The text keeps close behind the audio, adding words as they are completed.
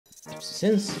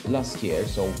Since last year,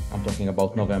 so I'm talking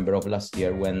about November of last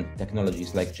year when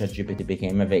technologies like ChatGPT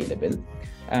became available,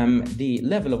 the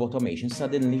level of automation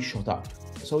suddenly shot up.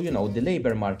 So, the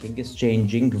labor market is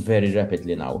changing very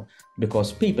rapidly now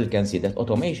because people can see that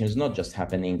automation is not just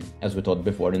happening, as we thought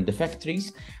before, in the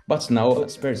factories, but now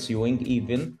it's pursuing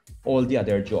even all the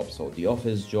other jobs. So the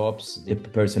office jobs, the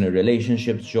personal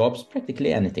relationships jobs,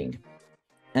 practically anything.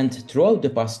 And throughout the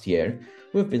past year,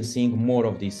 we've been seeing more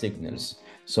of these signals.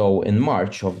 So in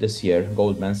March of this year,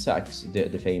 Goldman Sachs, the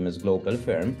famous global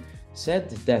firm, said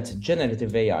that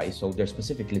generative AI, so they're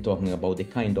specifically talking about the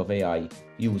kind of AI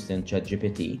used in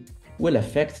ChatGPT, will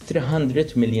affect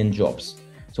 300 million jobs.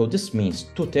 So this means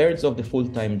 2/3 of the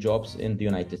full-time jobs in the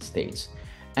United States.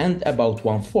 And about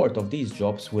 1/4 of these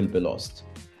jobs will be lost.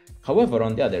 However,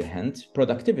 on the other hand,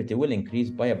 productivity will increase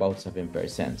by about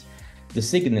 7%. The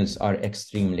signals are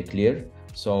extremely clear.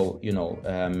 So,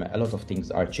 a lot of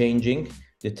things are changing.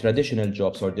 The traditional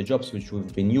jobs or the jobs which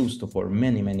we've been used to for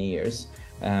many, many years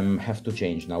have to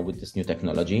change now with this new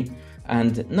technology.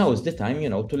 And now is the time,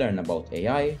 to learn about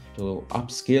AI, to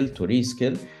upskill, to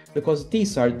reskill, because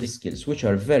these are the skills which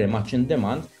are very much in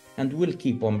demand and will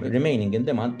keep on remaining in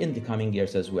demand in the coming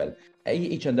years as well.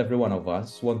 Each and every one of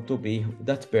us want to be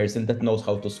that person that knows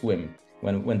how to swim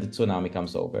when the tsunami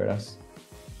comes over us.